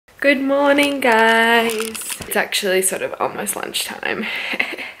Good morning, guys. It's actually sort of almost lunchtime.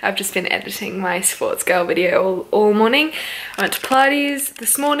 I've just been editing my sports girl video all morning. I went to Pilates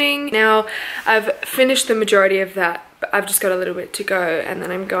this morning. Now I've finished the majority of that, but I've just got a little bit to go, and then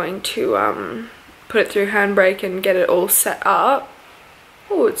I'm going to put it through handbrake and get it all set up.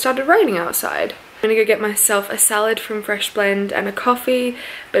 Oh, it started raining outside. I'm gonna go get myself a salad from Fresh Blend and a coffee,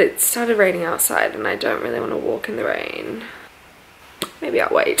 but it started raining outside and I don't really want to walk in the rain. Maybe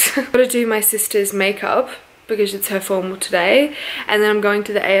I'll wait. I've got to do my sister's makeup because it's her formal today, and then I'm going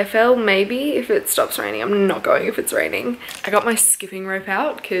to the AFL maybe if it stops raining. I'm not going if it's raining. I got my skipping rope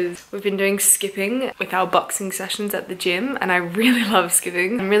out because we've been doing skipping with our boxing sessions at the gym, and I really love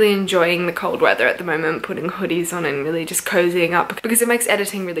skipping. I'm really enjoying the cold weather at the moment, putting hoodies on and really just cozying up because it makes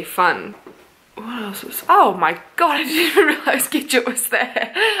editing really fun. What else was, oh my god, I didn't even realise Gidget was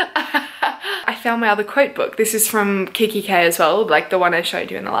there. I found my other quote book. This is from Kiki K as well, like the one I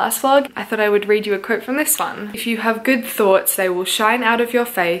showed you in the last vlog. I thought I would read you a quote from this one. If you have good thoughts, they will shine out of your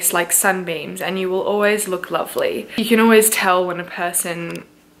face like sunbeams and you will always look lovely. You can always tell when a person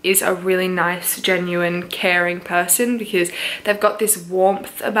is a really nice, genuine, caring person because they've got this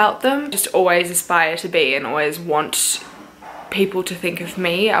warmth about them. Just always aspire to be and always want people to think of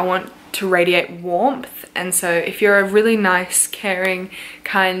me. I want to radiate warmth, and so if you're a really nice, caring,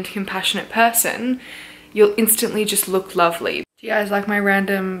 kind, compassionate person, you'll instantly just look lovely. Do you guys like my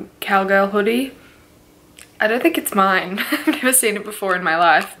random cowgirl hoodie? I don't think it's mine. I've never seen it before in my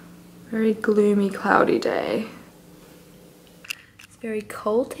life. Very gloomy, cloudy day. It's very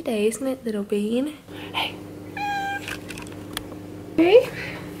cold today, isn't it, little bean? Hey. Hey,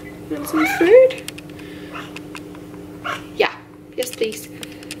 want some food? Yeah, yes please.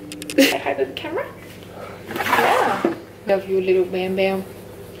 Say hi to the camera. Yeah. Love you, little Bam Bam.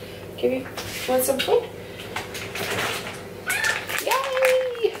 Give you want some food?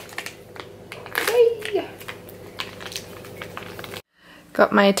 Yay! Yay!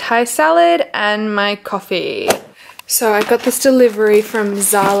 Got my Thai salad and my coffee. So I got this delivery from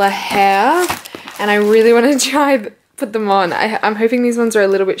Zala Hair, and I really want to try put them on. I'm hoping these ones are a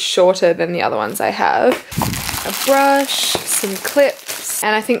little bit shorter than the other ones I have. A brush, some clips,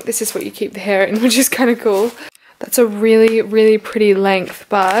 and I think this is what you keep the hair in, which is kind of cool. That's a really, really pretty length,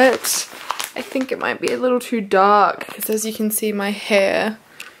 but I think it might be a little too dark because as you can see, my hair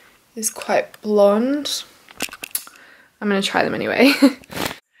is quite blonde. I'm gonna try them anyway.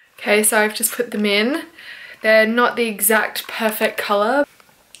 Okay, so I've just put them in. They're not the exact perfect color.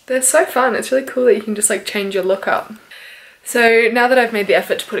 They're so fun. It's really cool that you can just like change your look up. So now that I've made the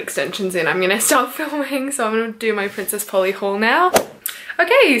effort to put extensions in, I'm gonna start filming. So I'm gonna do my Princess Polly haul now.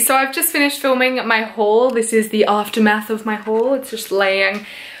 Okay, so I've just finished filming my haul. This is the aftermath of my haul. It's just laying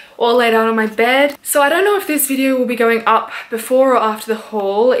all laid out on my bed. So I don't know if this video will be going up before or after the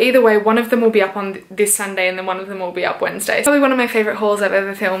haul. Either way, one of them will be up on this Sunday and then one of them will be up Wednesday. It's probably one of my favorite hauls I've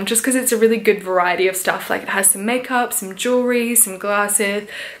ever filmed just because it's a really good variety of stuff. Like it has some makeup, some jewelry, some glasses,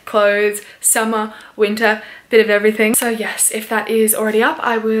 clothes, summer, winter, bit of everything. So yes, if that is already up,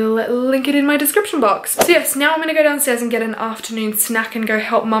 I will link it in my description box. So yes, now I'm gonna go downstairs and get an afternoon snack and go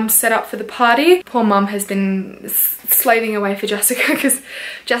help mum set up for the party. Poor mum has been slaving away for Jessica because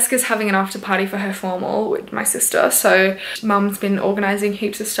Jessica's having an after party for her formal with my sister. So mum's been organising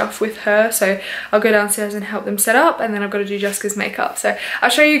heaps of stuff with her. So I'll go downstairs and help them set up, and then I've got to do Jessica's makeup. So I'll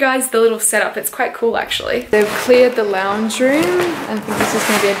show you guys the little setup. It's quite cool actually. They've cleared the lounge room. I think this is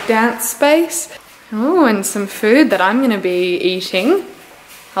gonna be a dance space. Oh, and some food that I'm gonna be eating.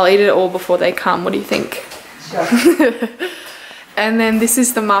 I'll eat it all before they come. What do you think? Sure. And then this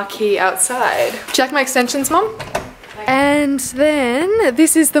is the marquee outside. Do you like my extensions, Mom? And then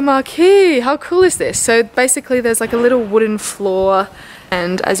this is the marquee. How cool is this? So basically there's like a little wooden floor,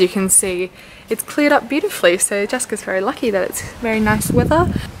 and as you can see, it's cleared up beautifully. So Jessica's very lucky that it's very nice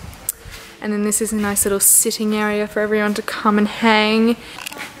weather. And then this is a nice little sitting area for everyone to come and hang.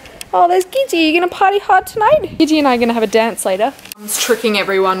 Oh, there's Giddy. You gonna party hard tonight? Giddy and I are gonna have a dance later. I'm tricking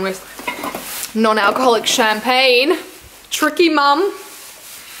everyone with non-alcoholic champagne. Tricky mum.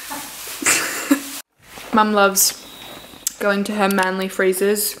 Mum loves going to her Manly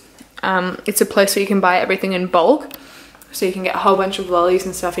Freezers. It's a place where you can buy everything in bulk. So you can get a whole bunch of lollies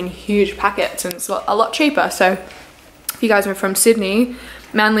and stuff in huge packets, and it's a lot cheaper. So if you guys are from Sydney,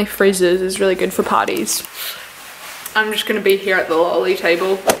 Manly Freezers is really good for parties. I'm just gonna be here at the lolly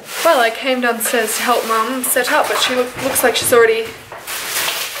table. Well, I came downstairs to help mum set up, but she looks like she's already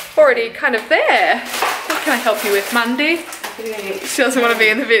kind of there. What can I help you with, Mandy? She doesn't want to be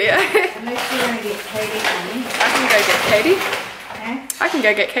in the video. Unless you're gonna get Katie, honey. I can go get Katie. Okay. I can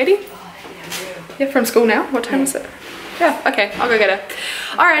go get Katie. Oh, Yeah, from school now. What time is it? Yeah, okay, I'll go get her.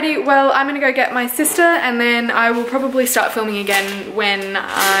 Alrighty, well, I'm gonna go get my sister and then I will probably start filming again when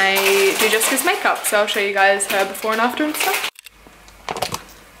I do Jessica's makeup. So I'll show you guys her before and after and stuff.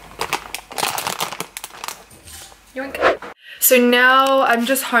 Yoink. So now I'm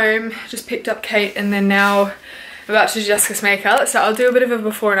just home, just picked up Kate and then now I'm about to do Jessica's makeup. So I'll do a bit of a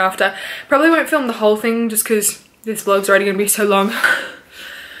before and after. Probably won't film the whole thing just because this vlog's already gonna be so long.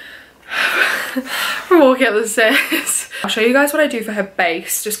 We're walking up the stairs. I'll show you guys what I do for her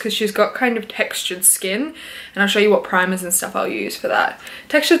base just because she's got kind of textured skin and I'll show you what primers and stuff I'll use for that.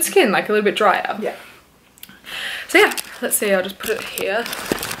 Textured skin, like a little bit drier. Yeah. So yeah, let's see, I'll just put it here.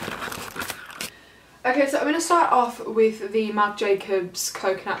 Okay, so I'm going to start off with the Marc Jacobs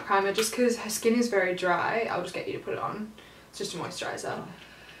coconut primer just because her skin is very dry. I'll just get you to put it on. It's just a moisturiser.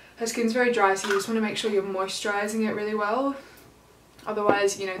 Her skin's very dry, so you just want to make sure you're moisturising it really well.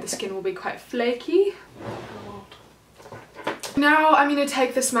 Otherwise, you know, the skin will be quite flaky. Now I'm going to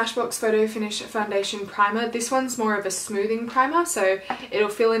take the Smashbox Photo Finish Foundation Primer. This one's more of a smoothing primer, so it'll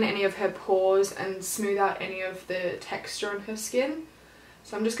fill in any of her pores and smooth out any of the texture on her skin.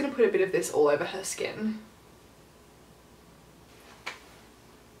 So I'm just going to put a bit of this all over her skin.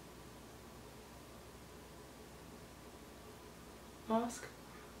 Mask.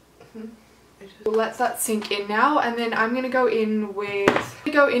 Let that sink in now, and then I'm going to go in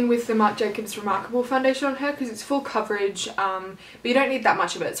with the Marc Jacobs Remarkable foundation on her because it's full coverage, but you don't need that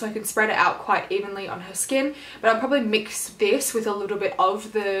much of it, so I can spread it out quite evenly on her skin. But I'll probably mix this with a little bit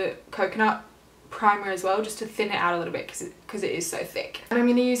of the coconut primer as well, just to thin it out a little bit because it is so thick. And I'm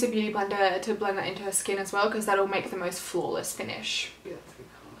going to use a beauty blender to blend that into her skin as well because that'll make the most flawless finish.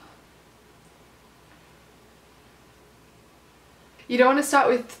 You don't want to start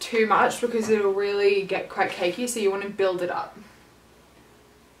with too much because it'll really get quite cakey, so you want to build it up.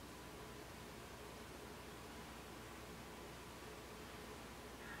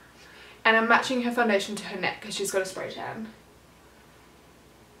 And I'm matching her foundation to her neck because she's got a spray tan.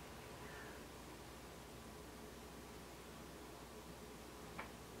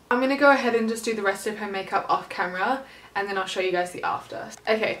 I'm going to go ahead and just do the rest of her makeup off camera and then I'll show you guys the after.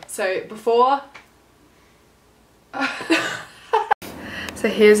 Okay, so before... So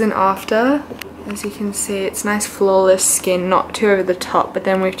here's an after. As you can see, it's nice flawless skin, not too over the top, but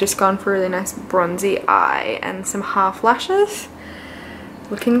then we've just gone for a really nice bronzy eye and some half lashes.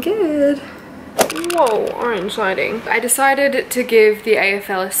 Looking good. Whoa, orange lighting. I decided to give the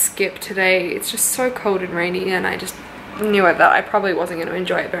AFL a skip today. It's just so cold and rainy and I just knew that I probably wasn't going to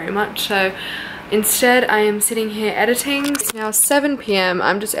enjoy it very much. So instead I am sitting here editing. It's now 7 PM.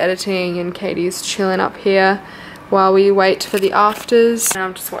 I'm just editing and Katie's chilling up here while we wait for the afters. And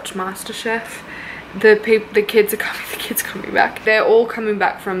I'll just watch MasterChef. The kids are coming back. They're all coming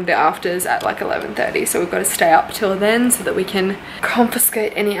back from the afters at like 11:30, so we've got to stay up till then so that we can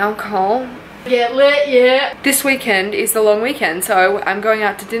confiscate any alcohol. Get lit, yeah. This weekend is the long weekend, so I'm going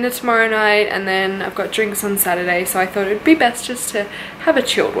out to dinner tomorrow night and then I've got drinks on Saturday, so I thought it'd be best just to have a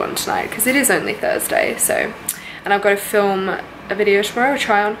chilled one tonight because it is only Thursday. So, and I've got to film a video tomorrow, a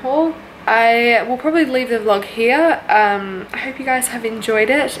try on haul. I will probably leave the vlog here. I hope you guys have enjoyed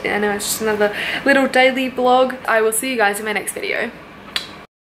it. I know it's just another little daily vlog. I will see you guys in my next video.